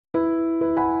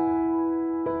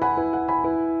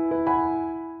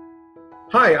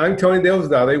Hi, I'm Tony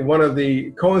Dilsdale, one of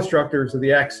the co-instructors of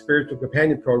the Acts Spiritual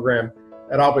Companion Program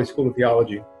at Oblate School of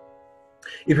Theology.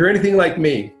 If you're anything like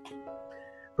me,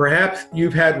 perhaps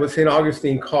you've had what St.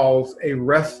 Augustine calls a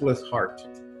restless heart.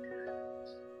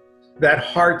 That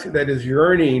heart that is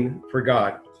yearning for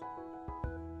God.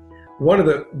 One of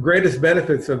the greatest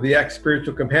benefits of the Acts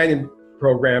Spiritual Companion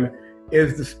Program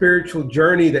is the spiritual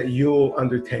journey that you'll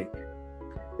undertake.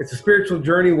 It's a spiritual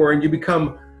journey wherein you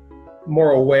become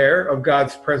more aware of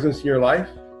God's presence in your life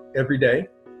every day,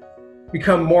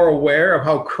 become more aware of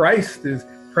how Christ is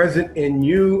present in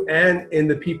you and in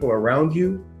the people around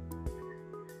you,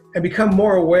 and become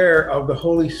more aware of the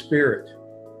Holy Spirit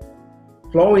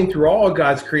flowing through all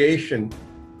God's creation,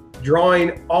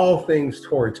 drawing all things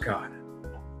towards God.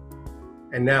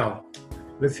 And now,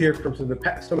 let's hear from some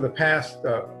of the past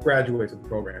graduates of the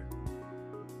program.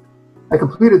 I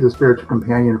completed the Spiritual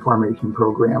Companion Formation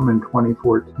Program in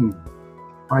 2014.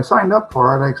 When I signed up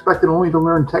for it, I expected only to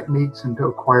learn techniques and to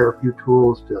acquire a few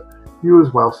tools to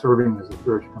use while serving as a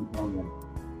spiritual companion.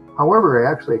 However, I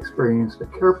actually experienced a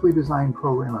carefully designed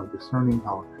program of discerning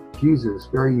how Jesus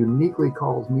very uniquely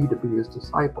calls me to be his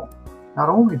disciple, not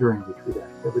only during retreat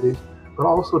activities, but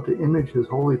also to image his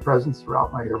holy presence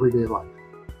throughout my everyday life.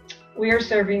 We are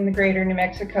serving the greater New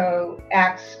Mexico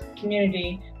Acts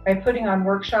community by putting on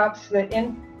workshops that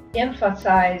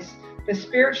emphasize the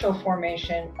spiritual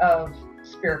formation of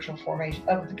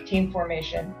the team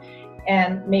formation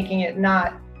and making it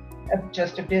not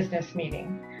just a business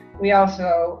meeting. We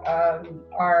also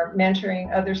are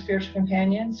mentoring other spiritual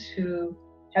companions who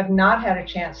have not had a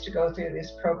chance to go through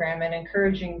this program and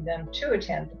encouraging them to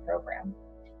attend the program.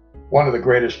 One of the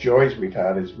greatest joys we've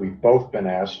had is we've both been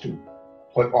asked to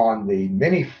put on the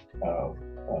mini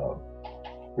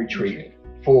retreat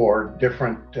for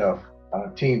different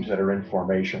teams that are in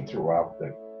formation throughout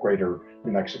the greater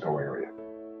New Mexico area.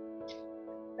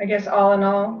 I guess all in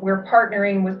all, we're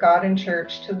partnering with God and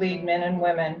Church to lead men and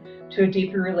women to a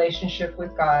deeper relationship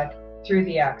with God through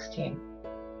the Acts team.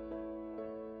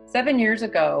 7 years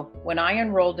ago, when I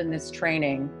enrolled in this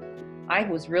training, I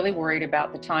was really worried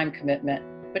about the time commitment,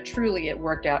 but truly it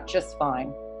worked out just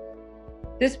fine.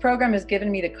 This program has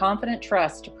given me the confident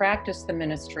trust to practice the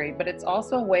ministry, but it's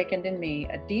also awakened in me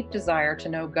a deep desire to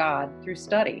know God through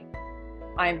study.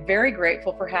 I am very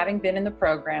grateful for having been in the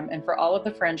program and for all of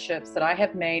the friendships that I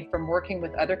have made from working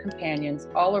with other companions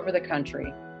all over the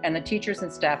country and the teachers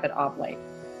and staff at Oblate.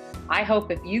 I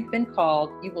hope if you've been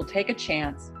called, you will take a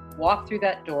chance, walk through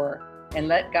that door, and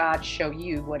let God show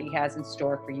you what he has in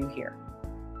store for you here.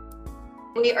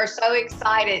 We are so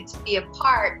excited to be a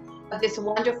part of this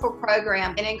wonderful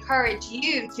program and encourage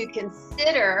you to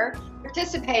consider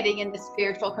participating in the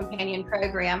Spiritual Companion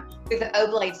Program through the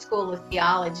Oblate School of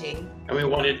Theology. And we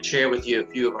wanted to share with you a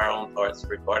few of our own thoughts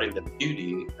regarding the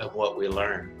beauty of what we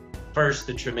learned. First,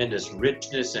 the tremendous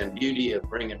richness and beauty of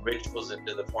bringing rituals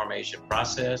into the formation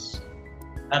process,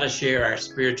 how to share our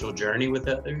spiritual journey with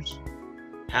others,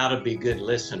 how to be good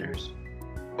listeners.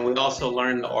 And we also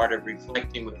learned the art of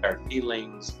reflecting with our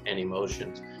feelings and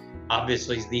emotions.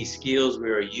 Obviously, these skills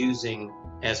we are using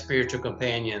as spiritual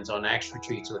companions on Acts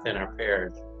retreats within our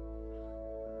parish.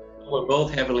 We're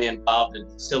both heavily involved in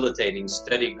facilitating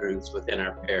study groups within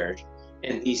our parish,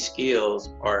 and these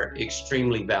skills are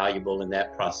extremely valuable in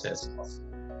that process.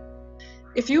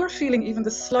 If you are feeling even the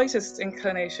slightest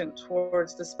inclination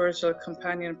towards the Spiritual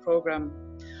Companion Program,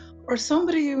 or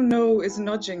somebody you know is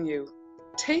nudging you,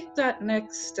 take that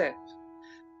next step.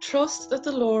 Trust that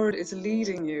the Lord is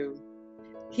leading you.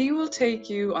 He will take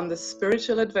you on the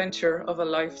spiritual adventure of a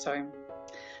lifetime.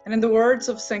 And in the words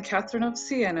of St. Catherine of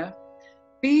Siena,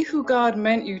 be who God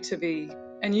meant you to be,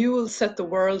 and you will set the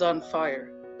world on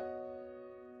fire.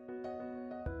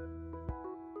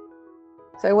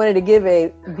 So I wanted to give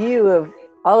a view of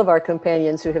all of our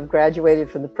companions who have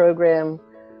graduated from the program,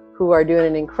 who are doing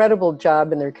an incredible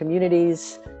job in their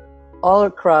communities all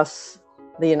across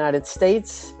the United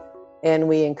States. And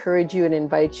we encourage you and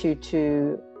invite you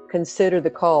to consider the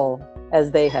call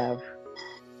as they have.